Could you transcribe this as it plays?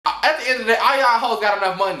end of the day, all y'all hoes got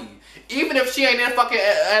enough money. Even if she ain't in fucking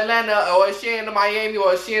Atlanta, or if she ain't in Miami,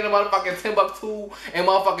 or if she ain't in motherfucking Timbuktu and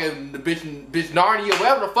motherfucking bitch Narnia,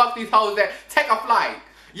 wherever the fuck these hoes at, take a flight.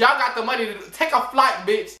 Y'all got the money to take a flight,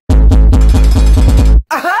 bitch.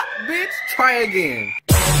 Bitch, try again.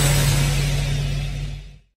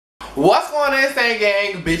 What's going on, Insane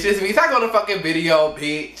Gang, bitches? We talking on the fucking video,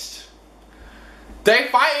 bitch. They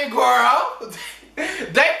fighting, girl.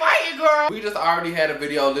 They fighting, girl. We just already had a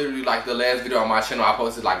video, literally like the last video on my channel I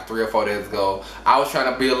posted like 3 or 4 days ago. I was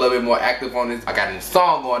trying to be a little bit more active on this. I got a new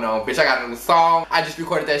song going on, bitch. I got a new song. I just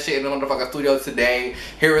recorded that shit in the motherfucking studio today.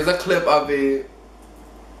 Here is a clip of it.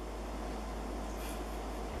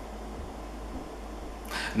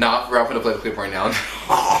 Nah, for real, I'm finna play the clip right now.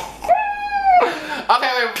 Okay,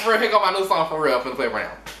 wait, for real, here go my new song for real. I'm finna play it right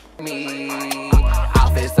now. Me,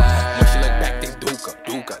 outfit side. When she look back, think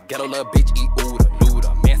Duka. Ghetto little bitch, eat Uda.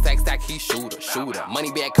 Man, stack, he shooter.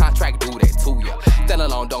 Money bag contract, do that to ya. Stand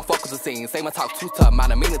alone, don't focus the scene. Say my talk too tough,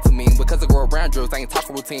 mind a minute to me. Because I grow around drills, I ain't talk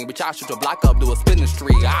for routine. Bitch, I shoot your block up, do a spin the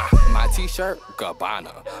street. My t-shirt,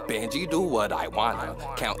 Gabbana. Benji, do what I wanna.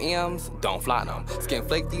 Count M's, don't fly them. Skin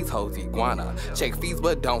flake these hoes, iguana. Check fees,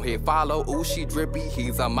 but don't hit follow. Ooh, she drippy,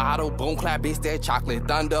 he's a model. Boom, clap, bitch, that chocolate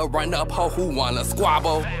thunder. Run up, ho, who wanna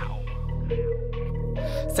squabble?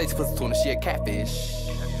 Say she puts tuna, she a catfish.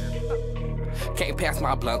 Can't pass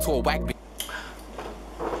my blunt to a whack bitch.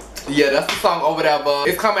 Yeah, that's the song over there, but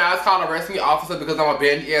it's coming out. It's called Arrest Me Officer because I'm a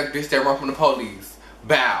bandy ass bitch that run from the police.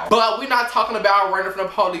 Bow. But we're not talking about running from the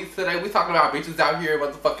police today. We talking about bitches out here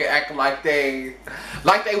motherfucking acting like they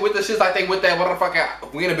with the shits, like they with that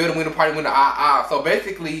motherfucking we in the building, we in the party, we in the So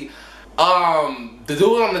basically, the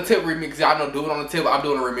Do It On The Tip remix, y'all know Do It On The Tip, I'm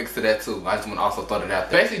doing a remix to that too. I just want to also throw that out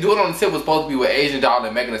there. Basically, Do It On The Tip was supposed to be with Asian Doll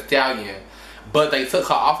and Megan Thee Stallion, but they took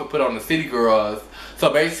her off and put it on the City Girls.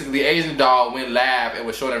 So basically, Asian Doll went live and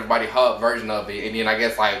was showing everybody her version of it. And then I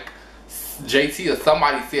guess like JT or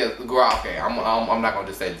somebody said, girl, okay, I'm not gonna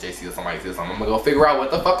just say JT or somebody said something. I'm gonna go figure out what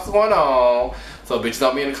the fuck's going on. So bitches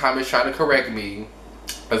don't be in the comments trying to correct me.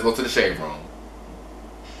 Let's go to the shade room.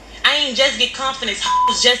 I ain't just get confidence.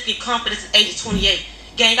 I just get confidence at age of 28.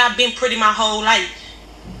 Gang, I've been pretty my whole life.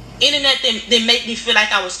 Internet didn't make me feel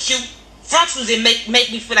like I was cute. Frontals didn't make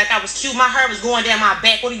me feel like I was cute. My hair was going down my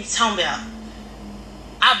back. What are you talking about?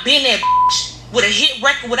 I've been that bitch with a hit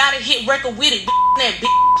record, without a hit record with it. That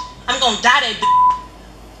bitch. I'm gonna die that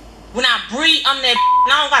bitch. When I breathe, I'm that bitch.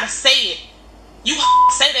 And I don't gotta say it. You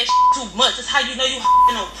say that shit too much. That's how you know you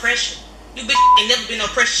in no pressure. You bitch ain't never been no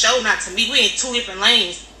pressure show, not to me. We in 2 different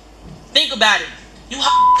lanes. Think about it. You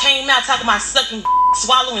came out talking about sucking,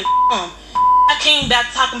 swallowing. I came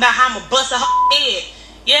back talking about how I'ma bust a head.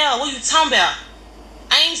 Yeah, what you talking about?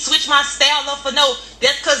 I ain't switch my style up for no.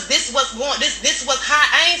 That's cause this was going. This was high.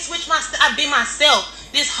 I ain't switch my style. I've been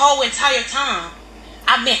myself this whole entire time.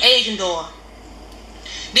 I've been Asian Doll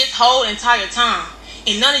this whole entire time,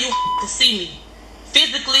 and none of you can see me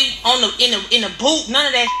physically on the in the booth. None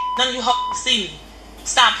of that. None of you can see me.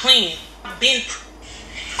 Stop playing. I've been.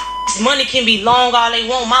 Money can be long all they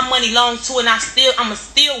want. My money long too, and I'ma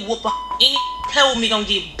still whoop a. Any play with me gonna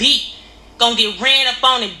get beat. Gonna get ran up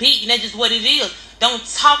on and beat, and that's just what it is. Don't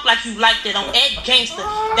talk like you like that. Don't act gangster.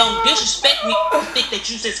 Don't disrespect me. Think that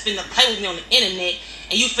you just finna play with me on the internet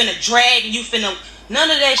and you finna drag and you finna none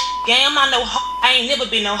of that shit, gang. I'm not no hoe. I ain't never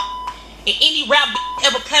been no hoe. And any rap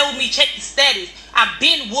ever play with me, check the status. I've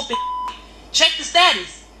been whooping. Check the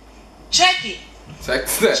status. Check it. Check the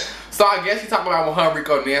status. So I guess you talking about when her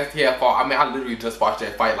Rico Nasty had fought. I mean, I literally just watched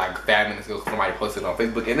that fight like 5 minutes ago. Somebody posted it on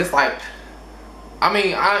Facebook, and it's like. I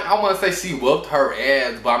mean, I want to say she whooped her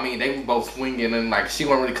ass, but I mean, they were both swinging and like she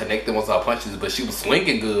wasn't really connecting with her punches, but she was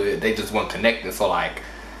swinging good. They just weren't connecting, so like,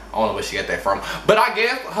 I don't know where she got that from. But I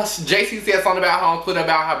guess JC said something about her on Twitter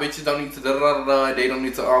about how bitches don't need to they don't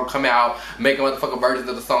need to come out making motherfucking versions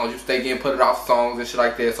of the songs. You stay getting put it off songs and shit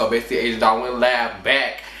like that. So basically, Asian Doll went live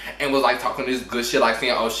back and was like talking this good shit, like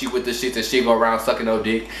saying, oh, she with the shit and she go around sucking no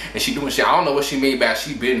dick and she doing shit. I don't know what she mean by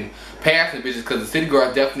she been passing bitches, because the City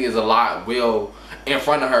Girl definitely is a lot in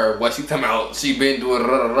front of her. What she talking about, she been doing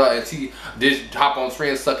and she just hop on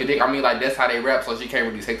screen sucking dick. I mean, like, that's how they rap, so she can't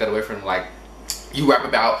really take that away from them. Like, you rap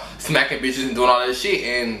about smacking bitches and doing all that shit,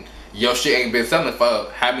 and your shit ain't been selling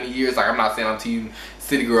for how many years? Like, I'm not saying I'm Team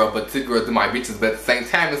City Girl, but City Girls do my bitches, but at the same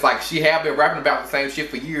time, it's like she have been rapping about the same shit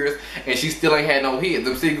for years, and she still ain't had no hit.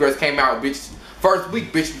 Them City Girls came out, bitch, first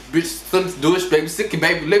week, bitch, some douche, baby, sick,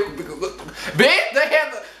 baby, liquid,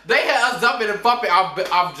 bitch, they had us jumping and bumping off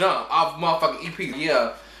motherfucking EP.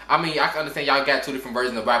 Yeah, I mean, I can understand y'all got 2 different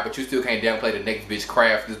versions of rap, but you still can't downplay the next bitch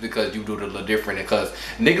craft just because you do it a little different. Because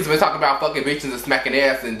niggas been talking about fucking bitches and smacking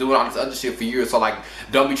ass and doing all this other shit for years. So like,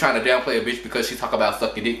 don't be trying to downplay a bitch because she talk about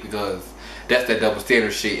sucking dick, because that's that double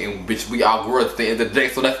standard shit. And bitch, we all girls at the end of the day.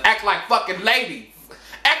 So let's act like fucking ladies.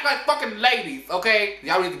 Act like fucking ladies, okay?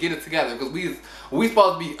 Y'all need to get it together, because we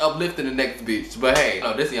supposed to be uplifting the next bitch. But hey,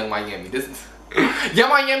 no, this is Young Miami. This is Young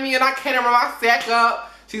Miami, and I can't remember my sack up.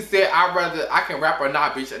 She said, I can rap or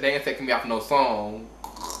not, bitch. They ain't taking me off no song.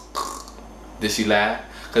 Did she lie?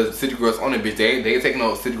 Because City Girls on it, bitch. They ain't taking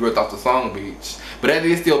no City Girls off the song, bitch. But that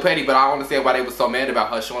is still petty, but I don't understand why they was so mad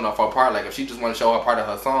about her showing off her part. Like, if she just want to show her part of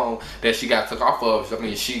her song that she got took off of, I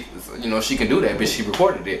mean, she, you know, she can do that, bitch. She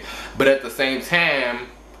recorded it. But at the same time,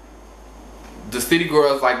 the City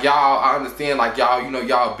Girls, like, y'all, I understand, like, y'all, you know,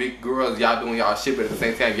 y'all big girls, y'all doing y'all shit, but at the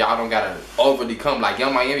same time, y'all don't gotta overly come. Like,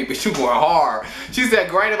 Young Miami, bitch, you going hard. She said,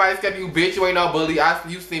 girl, ain't nobody scared of you, bitch. You ain't no bully.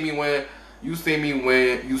 You see me when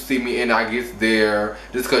you see me and I get there.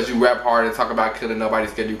 Just cause you rap hard and talk about killing, nobody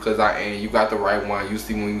scared of you, cause I ain't. You got the right one. You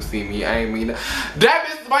see me when you see me. I ain't mean that. That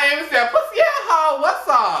bitch Miami said, pussy yeah, hoe, what's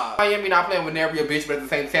up? Miami not playing with never a bitch, but at the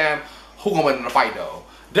same time, who gonna win in the fight though?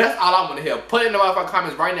 That's all I want to hear. Put it in the motherfucking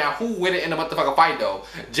comments right now. Who win it in the motherfucking fight though?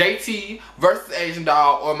 JT versus Asian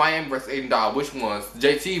Doll or Miami versus Asian Doll? Which ones?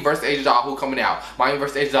 JT versus Asian Doll, who coming out? Miami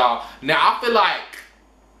versus Asian Doll. Now I feel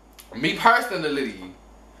like, me personally,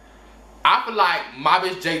 I feel like my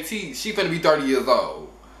bitch JT, she finna be 30 years old.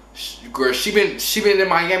 Girl, she been in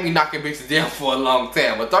Miami knocking bitches down for a long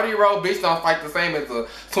time. A 30-year-old bitch don't fight the same as a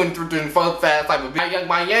 23, 24 fast type of bitch. Young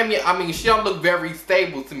Miami, I mean, she don't look very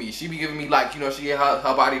stable to me. She be giving me like, you know, she get her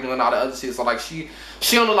body doing all the other shit. So like, she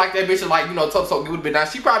don't look like that bitch like, you know, tough so good a bit. Now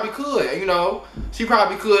she probably could, you know, she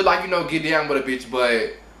probably could like, you know, get down with a bitch,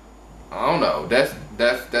 but I don't know. That's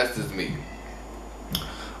just me.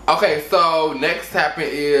 Okay, so next topic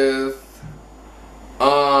is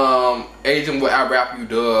Agent, what I rap you,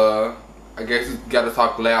 duh. I guess you gotta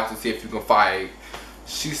talk loud to see if you can fight.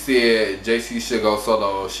 She said JC should go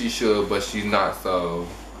solo. She should, but she's not, so.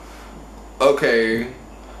 Okay.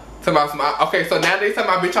 Okay, so now they tell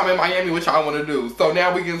my bitch I'm in Miami, what y'all wanna do. So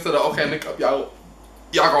now we get into the, okay, look up, y'all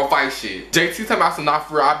gonna fight shit. JT talking about some not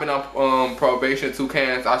for real. I've been on probation 2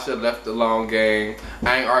 cans. I should have left the long game.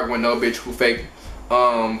 I ain't arguing no bitch who fake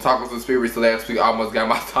talking conspiracy last week. I almost got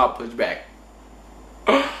my top pushed back.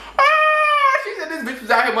 She said this bitch was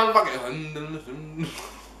out here motherfucking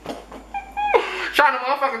trying to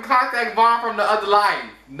motherfucking contact Vaughn from the other life.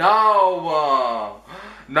 No.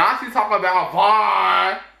 Now she's talking about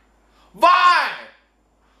Vaughn.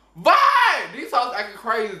 These hoes acting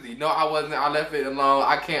crazy. No, I wasn't. I left it alone.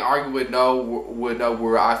 I can't argue with no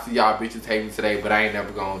word. I see y'all bitches hating today, but I ain't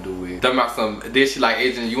never gonna do it. Talking about some. Did she like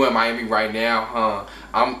Agent? You in Miami right now, huh?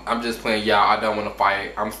 I'm just playing y'all. I don't want to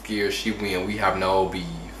fight. I'm scared she win. We have no beef.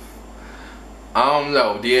 I don't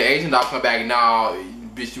know. Did Agent Dog come back? Nah,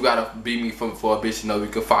 bitch, you gotta beat me for a bitch to know we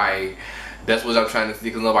can fight. That's what I'm trying to see,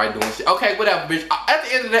 because nobody doing shit. Okay, whatever, bitch. At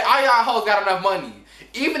the end of the day, all y'all hoes got enough money.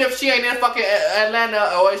 Even if she ain't in fucking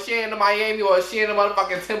Atlanta, or if she ain't in Miami, or if she ain't in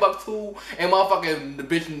motherfucking Timbuktu, and motherfucking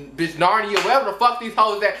bitch Narnia, wherever the fuck these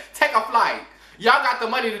hoes at, take a flight. Y'all got the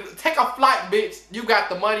money to take a flight, bitch. You got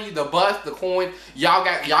the money, the bus, the coin. Y'all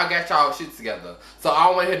got y'all shit together. So I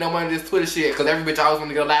don't want to hear no money this Twitter shit, because every bitch always want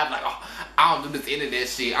to go laugh like, oh, I don't do this internet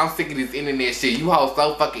shit. I'm sick of this internet shit. You hoes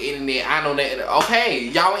so fucking internet. I know that. Okay,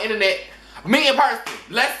 y'all on internet. Me in person.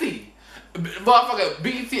 Let's see. Motherfucker,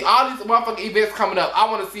 BT, all these motherfucking events coming up. I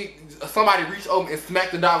want to see somebody reach over and smack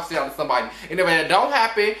the dog shit out of somebody. And if that don't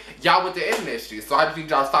happen, y'all with the internet shit. So I just need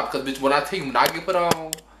y'all to stop, because bitch, when I tell you, when I get put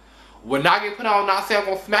on, not say I'm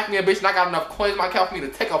gonna smack me a bitch and I got enough coins in my account for me to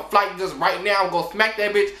take a flight just right now and go smack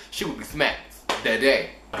that bitch, she would be smacked that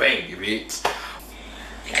day. Bang, you bitch.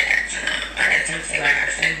 I got time to say what I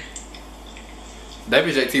gotta say. That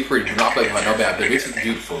bitch JT pretty. Do not play with her no bad. The bitch is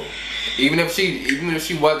beautiful. Even if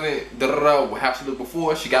she wasn't how she looked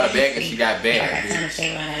before, she got a bag and she got bad.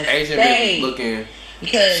 Asian bitch looking.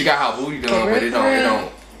 Because she got her booty done, but it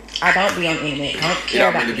don't. I don't be on the internet. I don't care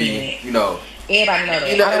about the internet. You know. Everybody know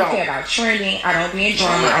that. I don't care about trending. I don't be in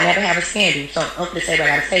drama. I never have a scandal. So I'm gonna say what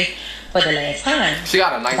I gotta say for the last time. She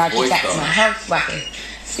got a nice voice though. I just got to my house so I can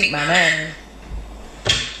speak my mind.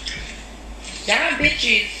 Y'all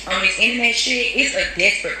bitches on this internet shit, it's a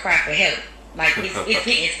desperate cry for help. Like, it's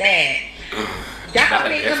getting sad. Y'all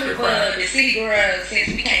been coming for the City Girls since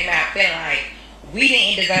we came out feeling like we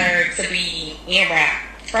didn't deserve to be in rap.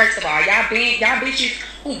 First of all, y'all bitches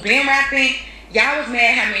who been rapping, y'all was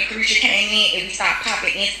mad how many Carisha came in and we started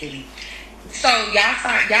popping instantly. So y'all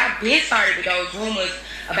been started with those rumors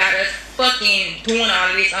about us fucking doing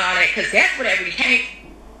all this and all that, because that's what that really came.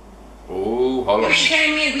 Oh, hold on. When she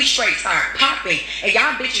came in, we straight started popping. And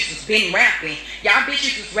y'all bitches was been rapping. Y'all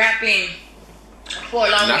bitches was rapping for a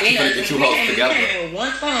long time. We came in with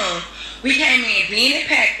one song. We came in being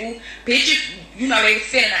impactful. Bitches, you know, they was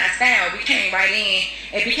feeling our style. We came right in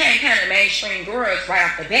and became kind of mainstream girls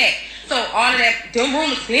right off the bat. So all of that, them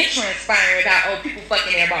rumors been transpiring about, oh, people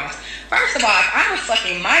fucking their boss. First of all, if I was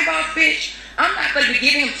fucking my boss, bitch, I'm not going to be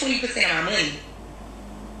giving him 20% of my money.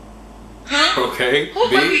 Huh? Okay. Who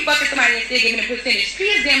fuck be fucking somebody and still giving a percentage? He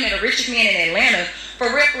is damn near the richest man in Atlanta. For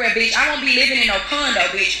real, bitch. I won't be living in no condo,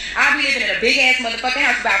 bitch. I'll be living in a big ass motherfucking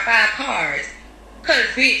house with about 5 cars. Cause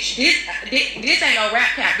bitch, this ain't no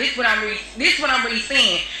rap cap. This what I'm really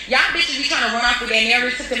saying. Y'all bitches be trying to run off with that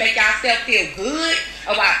narrative to make y'all feel good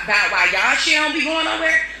about why y'all shit don't be going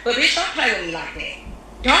nowhere. But bitch, don't play with me like that.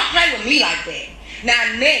 Don't play with me like that.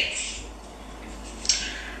 Now next.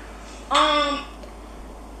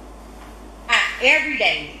 Every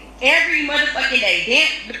day, every motherfucking day,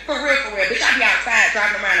 damn, for real, bitch, I be outside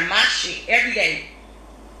driving around in my shit every day.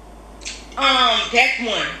 That's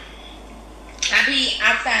one. I be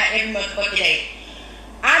outside every motherfucking day.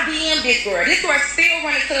 I DM this girl. This girl still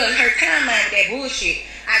running to her timeline with that bullshit.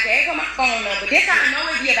 I gave her my phone number. That's how I know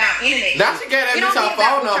it be about internet. Now she gave that bitch her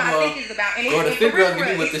phone number. Girl, the city girls give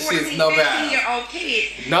me with the shit. No bad. 15-year-old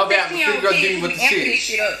kids. No bad. The city girls give me with the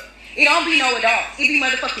shit. It don't be no adults. It be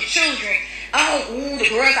motherfucking children. Oh, ooh, the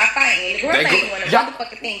girls are fighting. The girls ain't doing a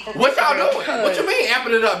motherfucking thing. What y'all doing? What you mean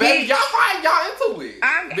amping it up, baby? Y'all fighting, y'all into it.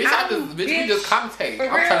 Bitch, we just commentate. I'm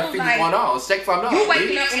trying to see what's going on. Check something out. You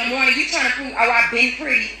waking up in the morning, you trying to prove, oh, I've been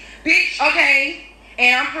pretty. Bitch, okay.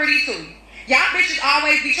 And I'm pretty too. Y'all bitches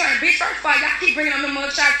always be trying. Bitch, first of all, y'all keep bringing up the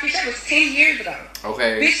mugshots. Bitch, that was 10 years ago.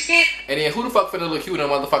 Okay. Bitch, and then who the fuck finna look cute in a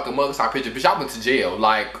motherfucking mugshot picture? Bitch, I went to jail.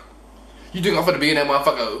 Like, you think I'm finna be in that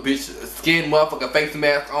motherfucker, bitch, skin, motherfucker, face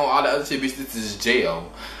mask on, all the other shit, bitch, this is jail.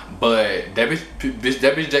 But that bitch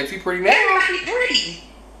JT pretty now. Everybody pretty.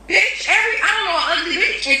 Bitch, I don't know an ugly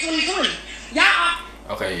bitch in 2020.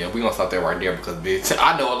 Y'all. Okay, yeah, we gonna stop there right there because, bitch,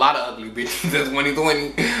 I know a lot of ugly bitches in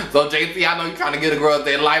 2020. So, JT, I know you trying to get a girl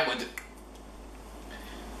their life, but just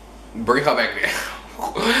bring her back there.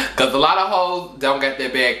 Because a lot of hoes don't get their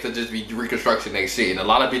bag to just be reconstruction they shit. And a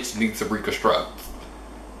lot of bitches need to reconstruct.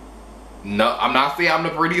 No, I'm not saying I'm the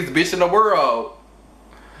prettiest bitch in the world,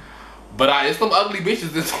 but it's some ugly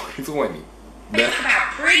bitches in 2020. Think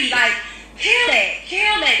about pretty, like, kill that.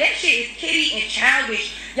 That shit is kitty and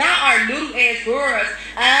childish. Y'all are little ass girls.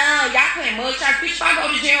 Oh, y'all playing mugshots. Bitch, if I go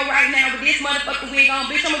to jail right now with this motherfucking wig on,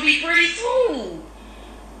 bitch, I'm gonna be pretty too.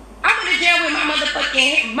 I went to jail with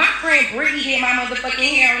my friend Brittany did my motherfucking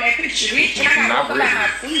hair on that picture, bitch. And I got woke up out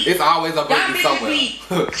my sleep. It's always a Brittany somewhere.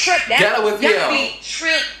 Y'all tripped out. Y'all be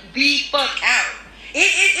tripped the fuck out.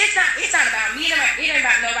 It's not about me. It ain't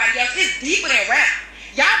about nobody else. It's deeper than rap.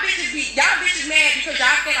 Y'all bitches mad because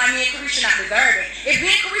y'all feel like me and Carisha not deserving. If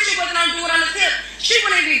me and Carisha wasn't on do it on the tip, she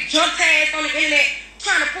wouldn't even jump ass on the internet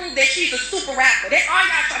trying to prove that she's a super rapper. That's all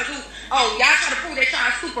y'all try to do. Oh, y'all try to prove that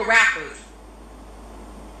y'all super rappers.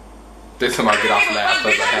 This somebody get off last.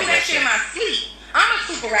 Bitch, I do that shit in my sleep. I'm a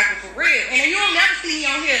super rapper for real. And you'll never see me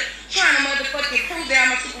on here trying to motherfucking prove that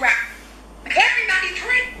I'm a super rapper. Everybody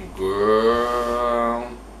drink.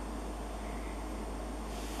 Girl.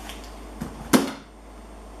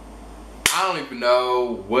 I don't even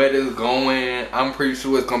know what is going. I'm pretty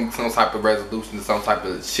sure it's gonna be some type of resolution to some type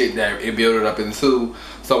of shit that it built up into.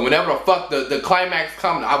 So whenever the fuck the climax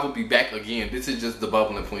comes, I will be back again. This is just the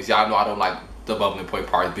bubbling points. Y'all know I don't like the bubbling point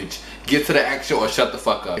part, bitch. Get to the action or shut the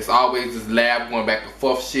fuck up. It's always this lab going back and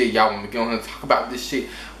forth shit. Y'all want me to get on here and talk about this shit.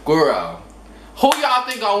 Girl, who y'all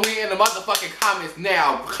think gonna win in the motherfucking comments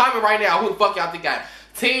now? Comment right now. Who the fuck y'all think got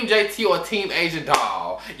Team JT or Team Asian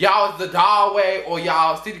Doll? Y'all is the doll way or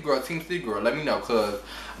y'all City Girl, Team City Girl? Let me know, cause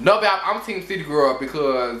I'm Team City Girl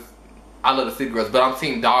because I love the City Girls, but I'm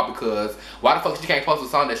Team Doll because why the fuck she can't post a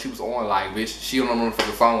song that she was on? Like, bitch, she don't know the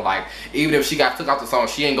fucking song. Like, even if she got took off the song,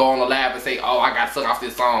 she ain't go on the lab and say, oh, I got took off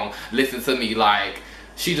this song. Listen to me. Like,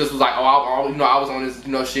 she just was like, oh, I was on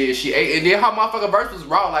this, shit. She ate, and then her motherfucking verse was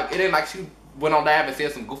raw. Like, it ain't like she went on lab and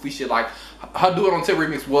said some goofy shit. Like, her Do It On Tip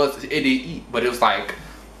remix was It Did Eat, but it was like,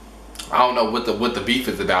 I don't know what the beef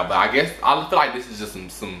is about. But I guess I feel like this is just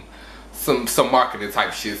some marketing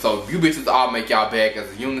type shit. So you bitches all make y'all bag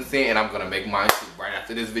as a unison, and I'm gonna make mine too right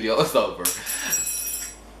after this video is over.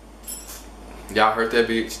 Y'all heard that,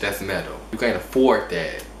 bitch? That's metal. You can't afford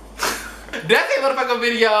that. That's a motherfucking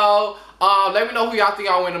video. Let me know who y'all think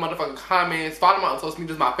y'all win in the motherfucking comments. Follow me on social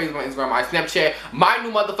media, my Facebook, my Instagram, my Snapchat. My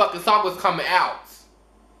new motherfucking song was coming out.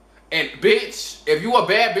 And bitch, if you a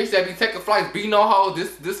bad bitch that be taking flights, be no hoe,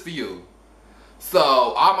 this for you. So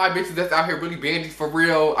all my bitches that's out here really bandy for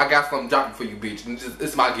real, I got something dropping for you, bitch. And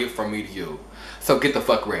it's my gift from me to you. So get the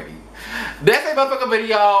fuck ready. That's a motherfucking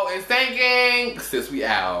video. And singing, sis, we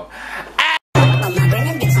out.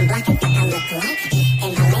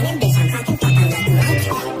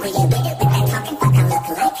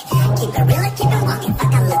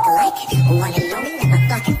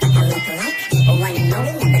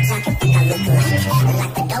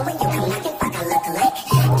 Like the door when you come knocking, fuck I look alike.